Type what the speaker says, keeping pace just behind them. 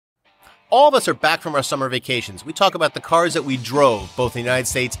All of us are back from our summer vacations. We talk about the cars that we drove, both in the United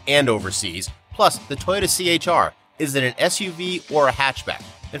States and overseas, plus the Toyota CHR. Is it an SUV or a hatchback?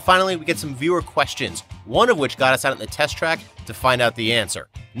 And finally, we get some viewer questions, one of which got us out on the test track to find out the answer.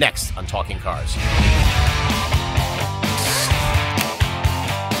 Next on Talking Cars.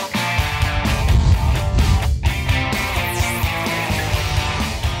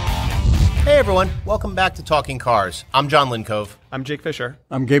 Hey everyone, welcome back to Talking Cars. I'm John Lincove. I'm Jake Fisher.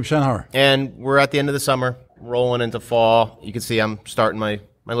 I'm Gabe Schenhauer. And we're at the end of the summer, rolling into fall. You can see I'm starting my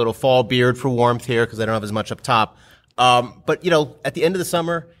little fall beard for warmth here because I don't have as much up top. But, you know, at the end of the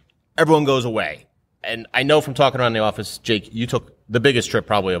summer, everyone goes away. And I know from talking around the office, Jake, you took the biggest trip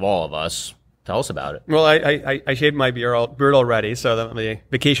probably of all of us. Tell us about it. Well, I shaved my beard already, so the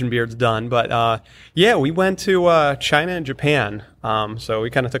vacation beard's done. But yeah, we went to China and Japan. So we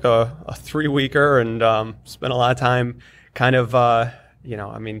kind of took a 3-weeker and spent a lot of time kind of,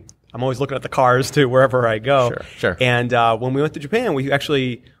 I'm always looking at the cars too, wherever I go. Sure. And when we went to Japan,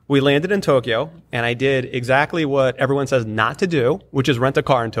 we landed in Tokyo, and I did exactly what everyone says not to do, which is rent a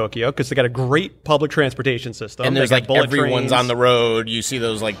car in Tokyo, because they got a great public transportation system. And there's like everyone's trains on the road. You see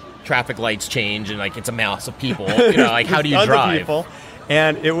those like traffic lights change, and like it's a mass of people. You know, like how do you tons drive? Of people.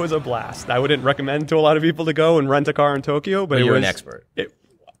 And it was a blast. I wouldn't recommend to a lot of people to go and rent a car in Tokyo, but you're an expert.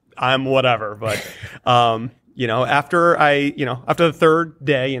 I'm whatever, but. After the third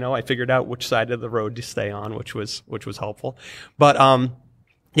day, I figured out which side of the road to stay on, which was helpful. But,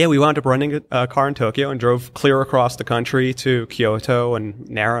 yeah, we wound up renting a car in Tokyo and drove clear across the country to Kyoto and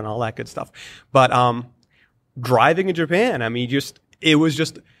Nara and all that good stuff. But, driving in Japan, it was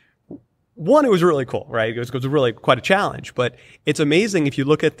really cool, right? It was really quite a challenge, but it's amazing if you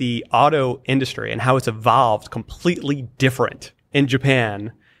look at the auto industry and how it's evolved completely different in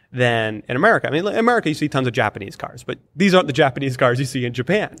Japan than in America. I mean, in America, you see tons of Japanese cars, but these aren't the Japanese cars you see in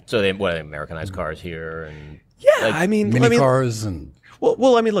Japan. So they Americanized cars here and mini cars and.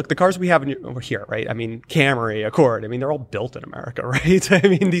 Well, look, the cars we have over here, right? I mean, Camry, Accord, they're all built in America, right?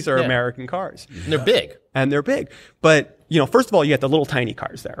 These are American cars. And they're big. But, first of all, you got the little tiny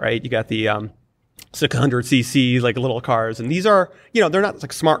cars there, right? You got the 600cc, like little cars. And these are, they're not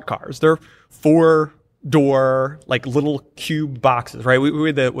like smart cars. They're 4-door, like little cube boxes, right? We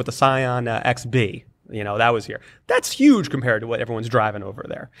were with the Scion XB. That was here. That's huge compared to what everyone's driving over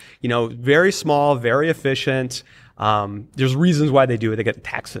there. Very small, very efficient. There's reasons why they do it. They get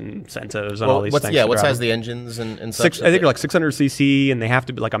tax incentives and all these things. Yeah, what size the engines and such? I think they're like 600cc, and they have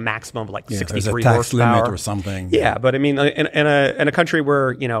to be like a maximum of like 63 there's a tax horsepower. limit or something. Yeah, but in a country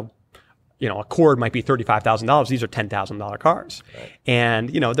where Accord might be $35,000, these are $10,000 cars, right. And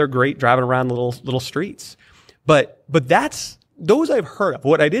they're great driving around little streets. But that's those I've heard of.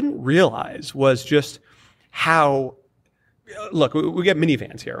 What I didn't realize was just how. Look, we get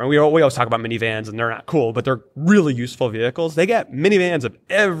minivans here, and we always talk about minivans, and they're not cool, but they're really useful vehicles. They get minivans of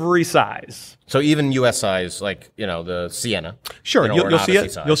every size. So even U.S. size, like the Sienna. Sure, you'll see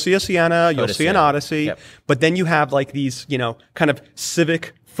a Sienna, you'll see an Odyssey, yep. But then you have like these, kind of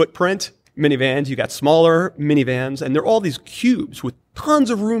civic footprint minivans. You got smaller minivans, and they're all these cubes with tons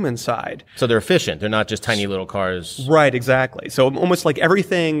of room inside. So they're efficient. They're not just tiny little cars. Right, exactly. So almost like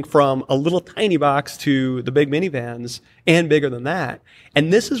everything from a little tiny box to the big minivans and bigger than that.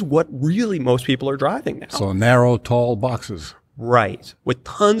 And this is what really most people are driving now. So narrow, tall boxes. Right. With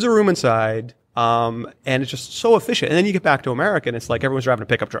tons of room inside. And it's just so efficient. And then you get back to America and it's like everyone's driving a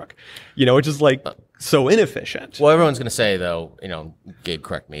pickup truck, which is like so inefficient. Well, everyone's going to say though, Gabe,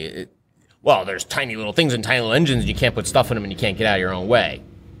 correct me. Well, there's tiny little things and tiny little engines, and you can't put stuff in them, and you can't get out of your own way.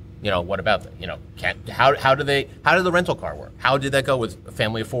 What about that? How did the rental car work? How did that go with a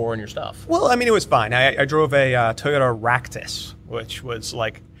family of 4 and your stuff? Well, it was fine. I drove a Toyota Ractis, which was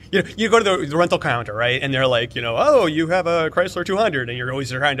like, you go to the rental counter, right? And they're like, oh, you have a Chrysler 200, and you're always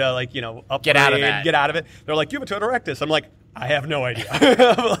trying to upgrade, get out of that. Get out of it. They're like, you have a Toyota Ractis. I'm like, I have no idea.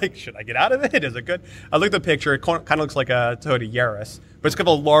 I'm like, should I get out of it? Is it good? I looked at the picture. It kind of looks like a Toyota Yaris, but it's got a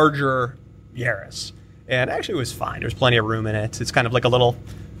larger Yaris, and actually it was fine. There's plenty of room in it. It's kind of like a little,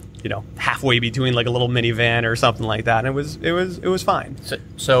 halfway between like a little minivan or something like that. And it was fine.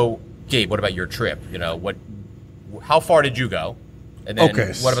 So Gabe, what about your trip? How far did you go? And then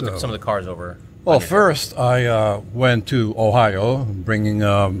what about some of the cars over? Well, first I went to Ohio, bringing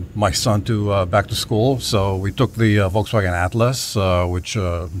my son to back to school. So we took the Volkswagen Atlas, which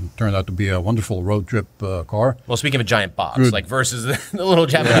turned out to be a wonderful road trip car. Well, speaking of a giant box, like versus the little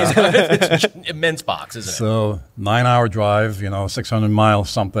Japanese, it's an immense box, isn't it? So 9-hour drive, 600 miles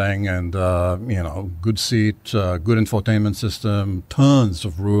something, and good seat, good infotainment system, tons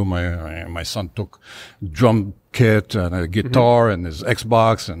of room. My son jumped kit and a guitar and his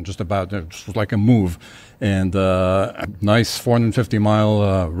Xbox and just about it was like a move, and a nice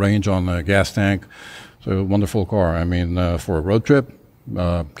 450-mile range on the gas tank. So a wonderful car. I mean, for a road trip,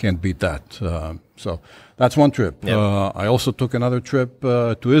 can't beat that. So that's one trip. Yep. I also took another trip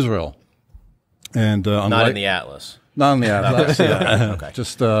to Israel, and Not in the Atlas. not on the Atlas. Yeah. Okay.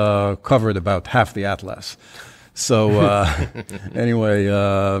 Just covered about half the Atlas. So anyway,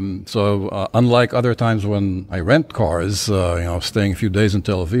 unlike other times when I rent cars, staying a few days in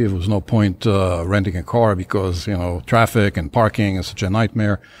Tel Aviv, there was no point renting a car because traffic and parking is such a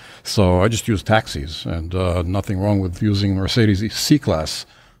nightmare. So I just used taxis, and nothing wrong with using Mercedes C-Class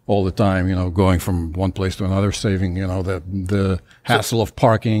all the time. Going from one place to another, saving the hassle of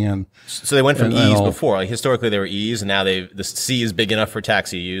parking and. So they went from and E's all. before. Like historically, they were E's, and now the C is big enough for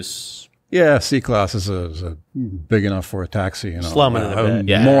taxi use. Yeah, C-Class is a big enough for a taxi. Slumming it a bit.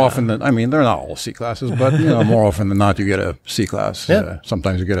 Yeah. More often than, they're not all C-Classes, but more often than not, you get a C-Class. Yeah.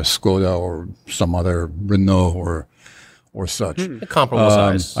 Sometimes you get a Skoda or some other Renault or such. A comparable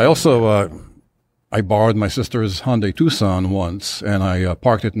size. I also I borrowed my sister's Hyundai Tucson once, and I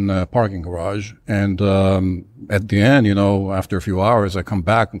parked it in a parking garage. And at the end, after a few hours, I come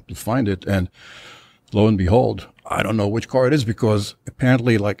back to find it, and lo and behold, I don't know which car it is because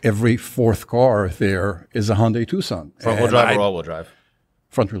apparently like every fourth car there is a Hyundai Tucson. Front-wheel drive or all-wheel drive?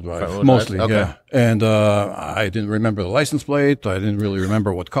 Front-wheel drive, Front-wheel mostly, drive? Okay. yeah. And I didn't remember the license plate. I didn't really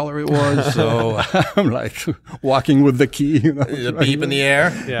remember what color it was. So I'm like walking with the key. The beep in the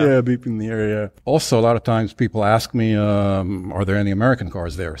air? Yeah, beep in the air, yeah. Also, a lot of times people ask me, are there any American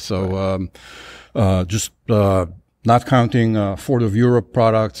cars there? So just not counting Ford of Europe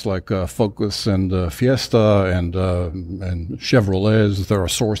products like Focus and Fiesta and Chevrolets that are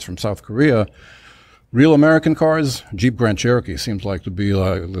sourced from South Korea. Real American cars, Jeep Grand Cherokee seems like to be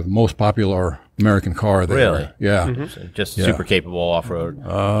like the most popular American car there. Really? Yeah. So just super capable off-road.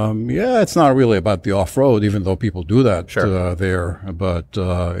 Yeah, it's not really about the off-road, even though people do that Sure. there. But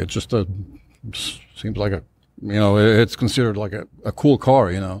it just seems like it's considered like a cool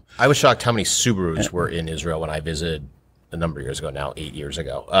car, I was shocked how many Subarus were in Israel when I visited a number of years ago now, 8 years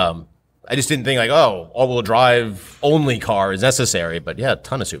ago. I just didn't think like, all-wheel drive only car is necessary, but yeah, a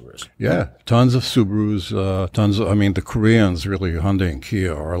ton of Subarus. Yeah, tons of Subarus, the Koreans really, Hyundai and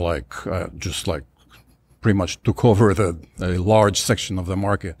Kia are like, just like pretty much took over a large section of the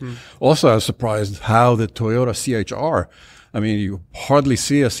market. Also, I was surprised how the Toyota CHR, you hardly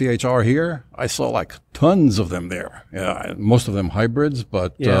see a CHR here. I saw like tons of them there. Yeah, most of them hybrids,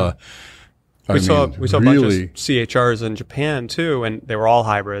 but Yeah. We saw a bunch of CHRs in Japan too, and they were all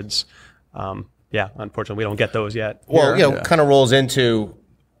hybrids. Unfortunately, we don't get those yet. Well, here. it kind of rolls into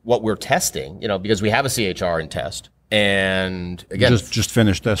what we're testing, because we have a CHR in test. And again, just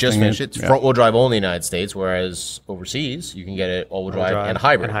finished testing. Just finished it. It's front-wheel drive only in the United States, whereas overseas, you can get it all-wheel drive and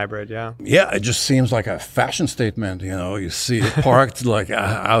hybrid. Yeah. Yeah, it just seems like a fashion statement. You see it parked like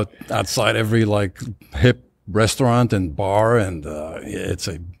outside every like hip restaurant and bar, and it's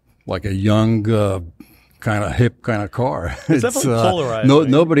like a young kind of hip kind of car. It's definitely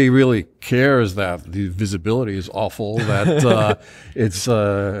polarizing. Nobody really cares that the visibility is awful. That it's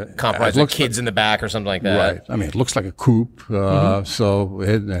Compromise with kids in the back or something like that. Right. It looks like a coupe, so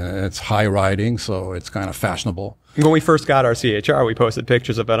it's high riding, so it's kind of fashionable. When we first got our CHR, we posted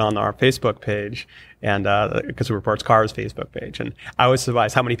pictures of it on our Facebook page, and because we Reports Cars Facebook page, and I was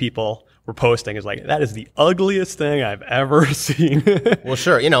surprised how many people were posting. Is like, that is the ugliest thing I've ever seen. Well,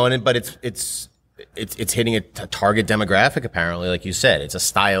 sure, but it's hitting a target demographic. Apparently, like you said, it's a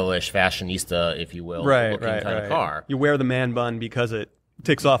stylish, fashionista, if you will, looking kind of car. You wear the man bun because it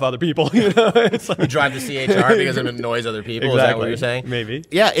ticks off other people. It's like, You drive the CHR because it annoys other people. Is that what you're saying? Maybe.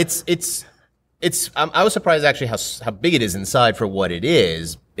 Yeah, it's. I was surprised actually how big it is inside for what it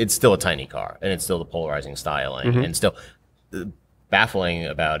is. It's still a tiny car, and it's still the polarizing styling, and still baffling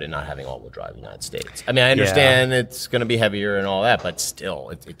about it not having all-wheel drive in the United States. I understand it's going to be heavier and all that, but still,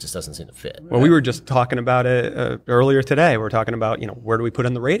 it just doesn't seem to fit. Well, we were just talking about it earlier today. We were talking about, where do we put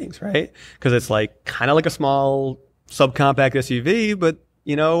in the ratings, right? Because it's like kind of like a small subcompact SUV, but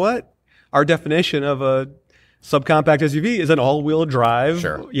you know what? Our definition of a subcompact SUV is an all-wheel drive,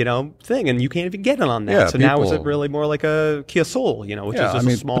 thing, and you can't even get it on that. Yeah, so now is it really more like a Kia Soul, which is just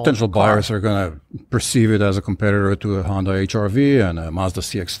a small potential car. buyers are going to perceive it as a competitor to a Honda HR-V and a Mazda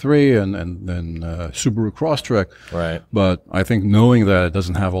CX-3 and Subaru Crosstrek. Right. But I think knowing that it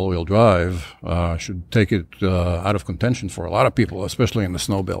doesn't have all-wheel drive should take it out of contention for a lot of people, especially in the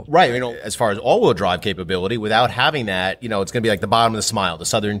snow belt. Right. As far as all-wheel drive capability, without having that, it's going to be like the bottom of the smile, the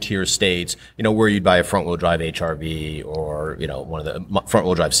southern tier states, where you'd buy a front-wheel drive HRV or, one of the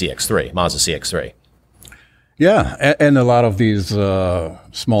front-wheel drive CX-3, Mazda CX-3. Yeah, and a lot of these small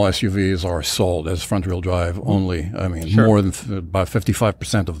SUVs are sold as front-wheel drive only. I mean, more than about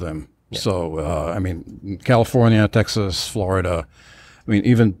 55% of them. Yeah. So, I mean, California, Texas, Florida, I mean,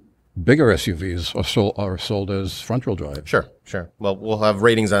 even bigger SUVs are sold as front-wheel drive. Sure. Well, we'll have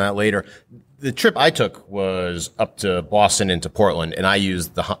ratings on that later. The trip I took was up to Boston and to Portland, and I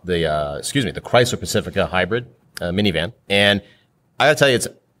used the Chrysler Pacifica hybrid minivan. And I gotta tell you, it's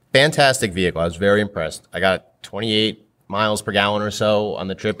a fantastic vehicle. I was very impressed. I got 28 miles per gallon or so on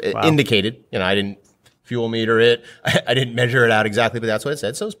the trip. It indicated, I didn't fuel meter it. I didn't measure it out exactly, but that's what it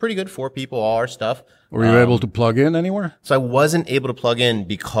said. So it was pretty good. 4 people, all our stuff. Were you able to plug in anywhere? So I wasn't able to plug in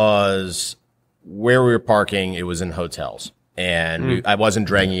because where we were parking, it was in hotels. And I wasn't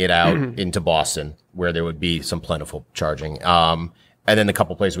dragging it out into Boston where there would be some plentiful charging. And then the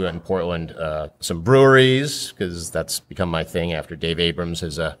couple places we went in Portland, some breweries, because that's become my thing after Dave Abrams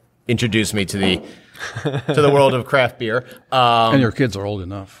has introduced me to the world of craft beer. And your kids are old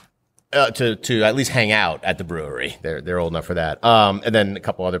enough. To at least hang out at the brewery. They're old enough for that. And then a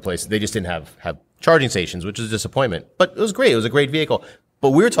couple other places. They just didn't have charging stations, which was a disappointment. But it was great. It was a great vehicle.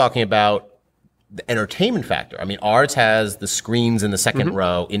 But we were talking about the entertainment factor. I mean, ours has the screens in the second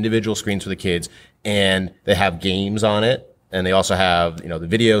row, individual screens for the kids, and they have games on it. And they also have, the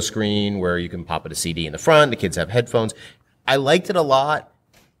video screen where you can pop a CD in the front. The kids have headphones. I liked it a lot.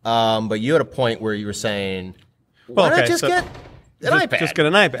 But you had a point where you were saying, why not just get an iPad? Just get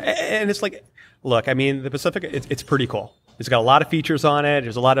an iPad. And it's like, look, I mean, the Pacifica, it's pretty cool. It's got a lot of features on it.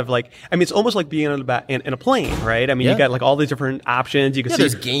 There's a lot of it's almost like being in a plane, right? I mean, you got like all these different options. You can see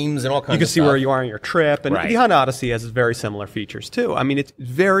there's games and all kinds of stuff. You can see where you are on your trip. And the Honda Odyssey has very similar features too. I mean, it's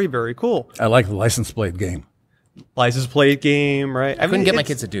very, very cool. I like the license plate game. License plate game, right? I couldn't get my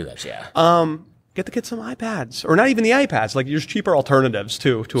kids to do that, yeah. Get the kids some iPads, or not even the iPads. Like there's cheaper alternatives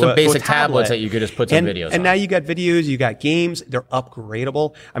to some basic tablets that you could just put some videos on. And now you got videos, you got games. They're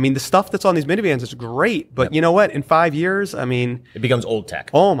upgradable. I mean, the stuff that's on these minivans is great, but you know what? In 5 years, I mean, it becomes old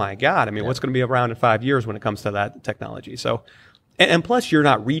tech. Oh my God! I mean, what's going to be around in 5 years when it comes to that technology? So, and plus, you're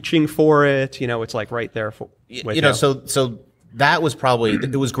not reaching for it. It's like right there for So that was probably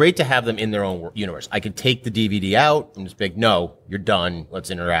it was great to have them in their own universe. I could take the DVD out and just be like, no, you're done.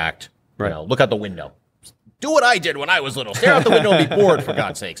 Let's interact. Right. Look out the window. Do what I did when I was little. Stare out the window and be bored, for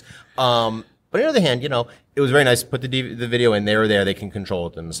God's sakes. But on the other hand, it was very nice to put the video in there. They can control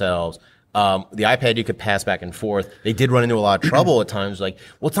it themselves. The iPad you could pass back and forth. They did run into a lot of trouble at times. Like,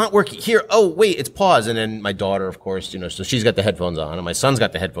 well, it's not working here. Oh, wait, it's paused. And then my daughter, of course, so she's got the headphones on, and my son's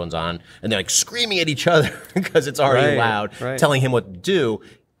got the headphones on, and they're like screaming at each other because it's already loud, telling him what to do.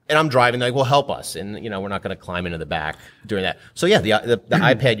 And I'm driving, they're like, well, help us. And, we're not going to climb into the back during that. So, yeah, the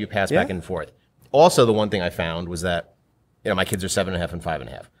iPad you pass back and forth. Also, the one thing I found was that, my kids are 7.5 and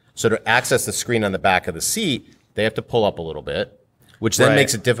 5.5. So to access the screen on the back of the seat, they have to pull up a little bit, which then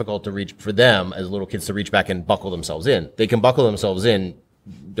makes it difficult to reach for them as little kids to reach back and buckle themselves in. They can buckle themselves in.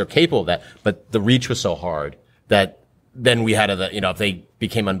 They're capable of that. But the reach was so hard that then we had to, if they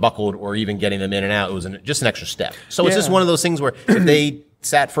became unbuckled or even getting them in and out, it was just an extra step. So it's just one of those things where if they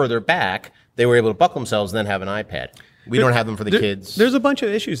sat further back, they were able to buckle themselves and then have an iPad. We don't have them for the kids. There's a bunch of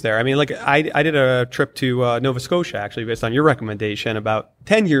issues there. I mean, like I did a trip to Nova Scotia, actually, based on your recommendation about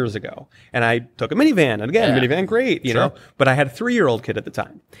 10 years ago. And I took a minivan. And again, minivan, great, you know. But I had a 3-year-old kid at the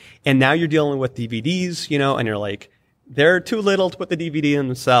time. And now you're dealing with DVDs, and you're like, they're too little to put the DVD in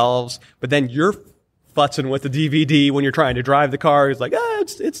themselves. But then you're futzing with the DVD when you're trying to drive the car. It's like,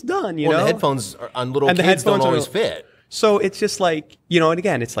 it's done, you know. The headphones on little kids don't always fit. So it's just like, and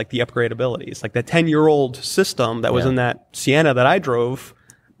again, it's like the upgradability. It's like that 10-year-old system that was in that Sienna that I drove,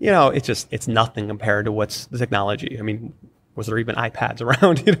 it's nothing compared to what's the technology. I mean, was there even iPads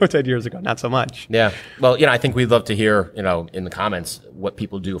around, 10 years ago? Not so much. Yeah. Well, I think we'd love to hear, in the comments what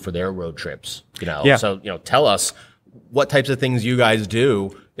people do for their road trips, Yeah. So, tell us what types of things you guys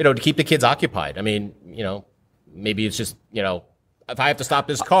do, to keep the kids occupied. I mean, maybe it's just, if I have to stop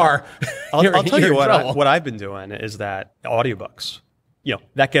this car, I'll tell you what I've been doing is that audiobooks,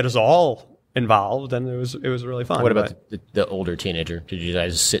 that get us all involved, and it was really fun. What about the older teenager? Did you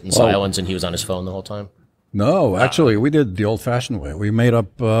guys sit in silence and he was on his phone the whole time? No, actually, we did the old-fashioned way. We made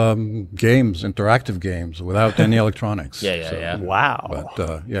up games, interactive games, without any electronics. Yeah. Wow.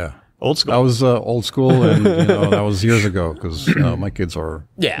 But old school. I was old school, and that was years ago because my kids are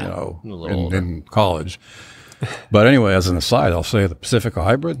in college. But anyway, as an aside, I'll say the Pacifica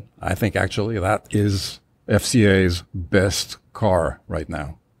Hybrid, I think actually that is FCA's best car right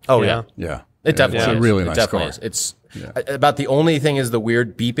now. Oh, yeah. Yeah. It definitely is. It's a really nice car. Is. It's about the only thing is the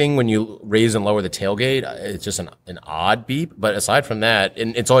weird beeping when you raise and lower the tailgate. It's just an odd beep. But aside from that,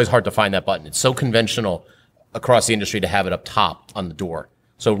 and it's always hard to find that button. It's so conventional. across the industry to have it up top on the door.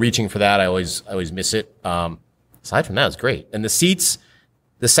 So reaching for that, I always miss it. Aside from that, it's great. And the seats,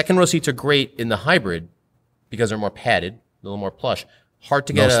 the second row seats are great in the hybrid because they're more padded, a little more plush. Hard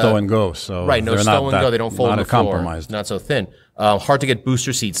to get no stow and go. So right, no stow and go. They don't fold on the floor. Compromised. Not so thin. Hard to get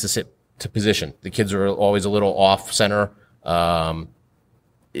booster seats to sit to position. The kids are always a little off center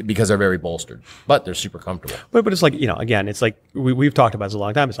because they're very bolstered, but they're super comfortable. But it's like, again, it's like we've talked about this a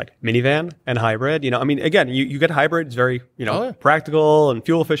long time. It's like minivan and hybrid. I mean, again, you get hybrid. It's very practical and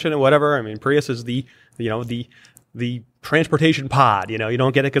fuel efficient and whatever. I mean, Prius is the transportation pod. You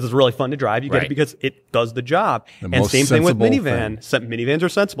don't get it because it's really fun to drive. You get it because it does the job. And same thing with minivan. Minivans are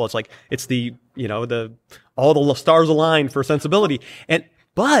sensible. It's like it's all the stars align for sensibility.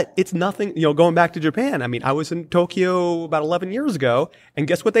 But it's nothing, going back to Japan. I mean, I was in Tokyo about 11 years ago, and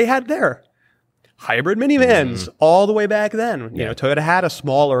guess what they had there? Hybrid minivans all the way back then. Toyota had a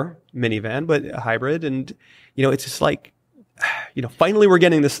smaller minivan, but a hybrid. And, it's just like, finally we're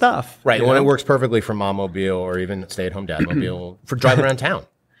getting this stuff. Right. When it works perfectly for mom-mobile or even stay-at-home dad-mobile for driving around town.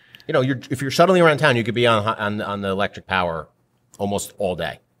 If you're shuttling around town, you could be on the electric power almost all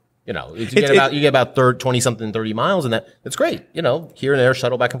day. You get about 20-something, 30 miles, and that's great. Here and there,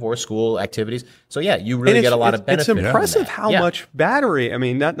 shuttle back and forth, school activities. So yeah, you really get a lot of benefit. It's impressive how much battery. I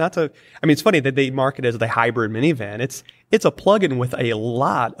mean, it's funny that they market it as the hybrid minivan. It's a plug-in with a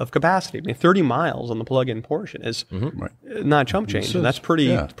lot of capacity. I mean, 30 miles on the plug-in portion is not chump change, and that's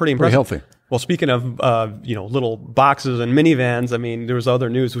pretty impressive. Pretty healthy. Well, speaking of little boxes and minivans, I mean, there was other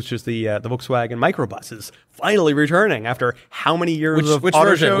news, which is the Volkswagen Microbus is finally returning after how many years of which auto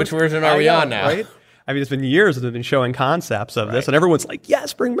version? shows? Which version are we on now? Right? I mean, it's been years that they've been showing concepts of this, and everyone's like,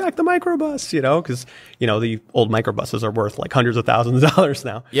 "Yes, bring back the Microbus," because the old Microbuses are worth like hundreds of thousands of dollars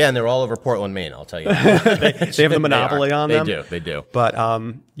now. Yeah, and they're all over Portland, Maine. I'll tell you. they have the monopoly on them. They do. But I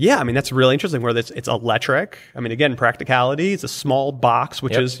mean, that's really interesting. Where it's electric. I mean, again, practicality. It's a small box,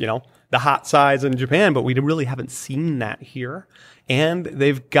 which is the hot size in Japan, but we really haven't seen that here. And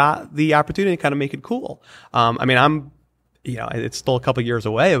they've got the opportunity to kind of make it cool. I mean, it's still a couple years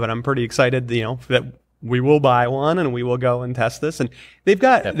away, but I'm pretty excited, that we will buy one and we will go and test this. And they've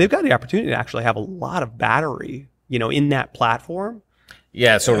got the opportunity to actually have a lot of battery, in that platform.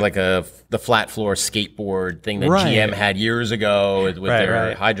 Yeah, sort of like the flat floor skateboard thing that GM had years ago with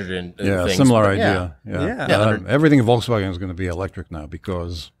their hydrogen things. Similar idea. Yeah. Everything Volkswagen is going to be electric now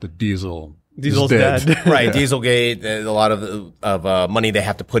because the diesel's dead. Right, Dieselgate. A lot of money they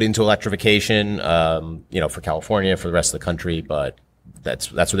have to put into electrification. For California, for the rest of the country, but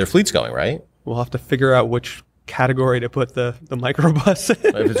that's where their fleet's going, right? We'll have to figure out which category to put the Microbus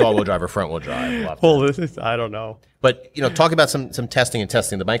in. If it's all-wheel drive or front-wheel drive. I don't know. But, talk about some testing.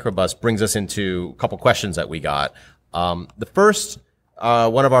 The Microbus brings us into a couple questions that we got. The first,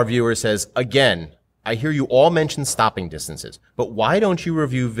 one of our viewers says, again, I hear you all mention stopping distances, but why don't you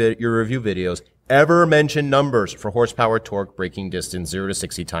your review videos ever mention numbers for horsepower, torque, braking distance, 0 to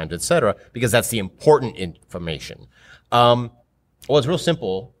 60 times, etc., because that's the important information. Well, it's real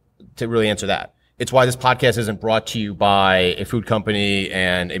simple to really answer that. It's why this podcast isn't brought to you by a food company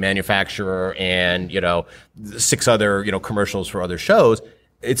and a manufacturer and, 6 other, commercials for other shows.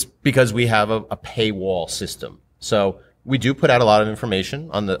 It's because we have a paywall system. So we do put out a lot of information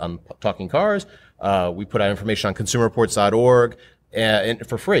on Talking Cars. We put out information on consumerreports.org and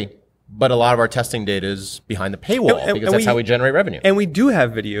for free. But a lot of our testing data is behind the paywall because that's how we generate revenue. And we do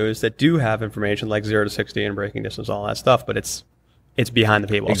have videos that do have information like 0 to 60 and braking distance, all that stuff, but it's behind the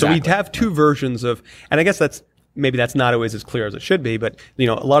paywall. Exactly. So we have 2 versions of, and I guess that's not always as clear as it should be, but a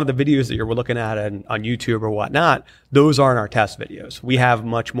lot of the videos that we're looking at on YouTube or whatnot, those aren't our test videos. We have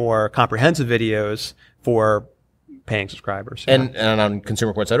much more comprehensive videos for paying subscribers. And on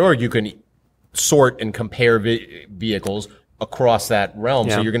consumerreports.org, you can sort and compare vehicles across that realm.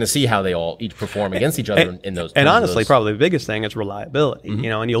 So you're going to see how they all each perform against each other in those. And honestly, probably the biggest thing is reliability.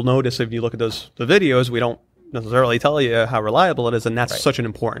 And you'll notice if you look at the videos, we don't necessarily tell you how reliable it is, and that's such an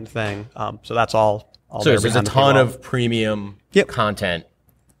important thing. So that's all. So there's a ton of premium content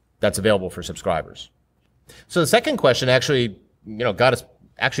that's available for subscribers. So the second question actually, got us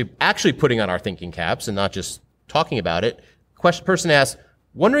actually putting on our thinking caps and not just talking about it. Person asked,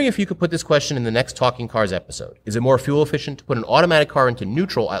 wondering if you could put this question in the next Talking Cars episode. Is it more fuel efficient to put an automatic car into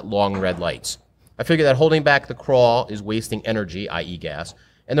neutral at long red lights? I figure that holding back the crawl is wasting energy, i.e. gas,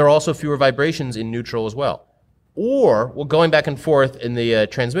 and there are also fewer vibrations in neutral as well. Or will going back and forth in the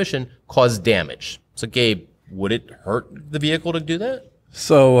transmission cause damage? So Gabe, would it hurt the vehicle to do that?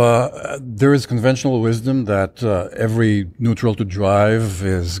 So there is conventional wisdom that every neutral to drive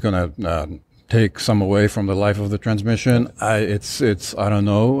is going to take some away from the life of the transmission. I don't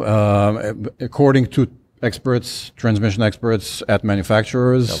know. According to experts, transmission experts at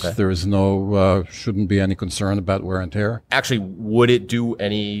manufacturers. Okay. There is no, shouldn't be any concern about wear and tear. Actually, would it do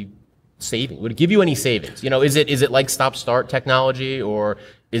any saving? Would it give you any savings? Is it like stop-start technology, or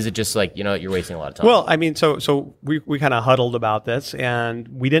is it just like, you're wasting a lot of time? Well, I mean, so we kind of huddled about this, and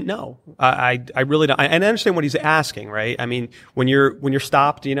we didn't know. I really don't. And I understand what he's asking, right? I mean, when you're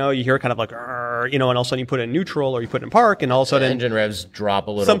stopped, you hear kind of like, and all of a sudden you put it in neutral or you put it in park, and all of a sudden the engine revs drop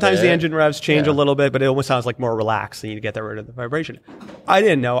a little bit. Sometimes the engine revs change a little bit, but it almost sounds like more relaxed, and you get rid of the vibration. I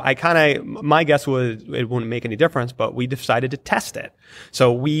didn't know. My guess was it wouldn't make any difference, but we decided to test it.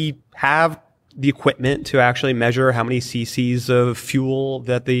 So we have the equipment to actually measure how many cc's of fuel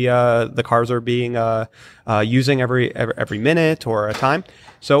that the cars are being using every minute or a time.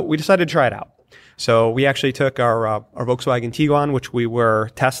 So we decided to try it out. So we actually took our Volkswagen Tiguan, which we were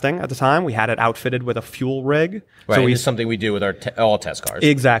testing at the time. We had it outfitted with a fuel rig. Right, so this is something we do with our all test cars.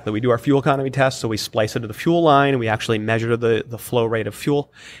 Exactly. We do our fuel economy test, so we splice it to the fuel line, and we actually measure the flow rate of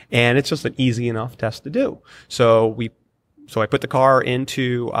fuel. And it's just an easy enough test to do. So I put the car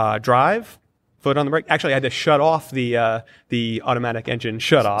into drive, foot on the brake. Actually, I had to shut off the automatic engine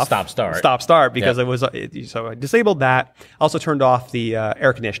shut off. Stop start because it was so I disabled that. Also turned off the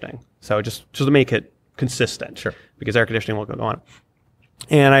air conditioning. So just to make it consistent. Sure. Because air conditioning will go on.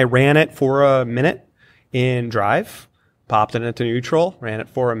 And I ran it for a minute in drive, popped it into neutral, ran it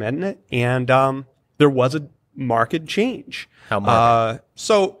for a minute, and there was a marked change. How marked?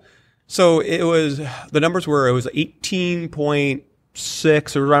 So it was, the numbers were, it was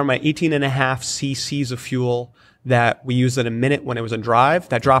 18.6, or around my 18 and a half cc's of fuel that we used in a minute when it was in drive.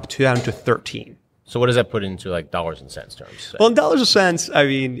 That dropped down to 13. So what does that put into like dollars and cents terms? Well, in dollars and cents, I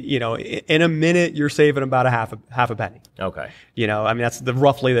mean, in a minute, you're saving about a half a penny. Okay. I mean, that's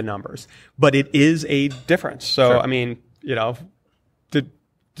roughly the numbers. But it is a difference. So, Sure. I mean, it's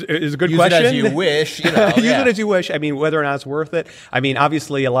a good Use question. it as you wish. Use it as you wish. I mean, whether or not it's worth it. I mean,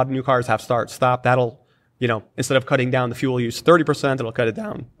 obviously, a lot of new cars have start-stop. That'll, instead of cutting down the fuel use 30%, it'll cut it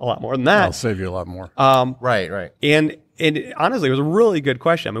down a lot more than that. I'll save you a lot more. Right. And honestly, it was a really good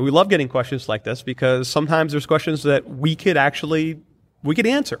question. I mean, we love getting questions like this because sometimes there's questions that we could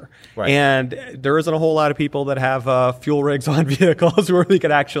answer. Right. And there isn't a whole lot of people that have fuel rigs on vehicles where we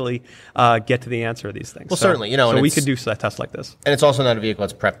could actually get to the answer of these things. Well, certainly, so we could do a test like this. And it's also not a vehicle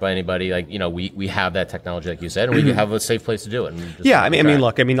that's prepped by anybody. Like, we have that technology, like you said, and we have a safe place to do it. Yeah, I mean,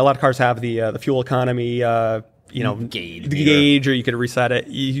 look, a lot of cars have the fuel economy, gauge, or you could reset it.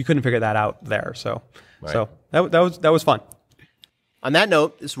 You couldn't figure that out there. So, Right. so that was fun. On that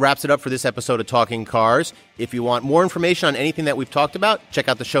note, this wraps it up for this episode of Talking Cars. If you want more information on anything that we've talked about, check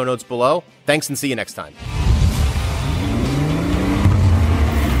out the show notes below. Thanks, and see you next time.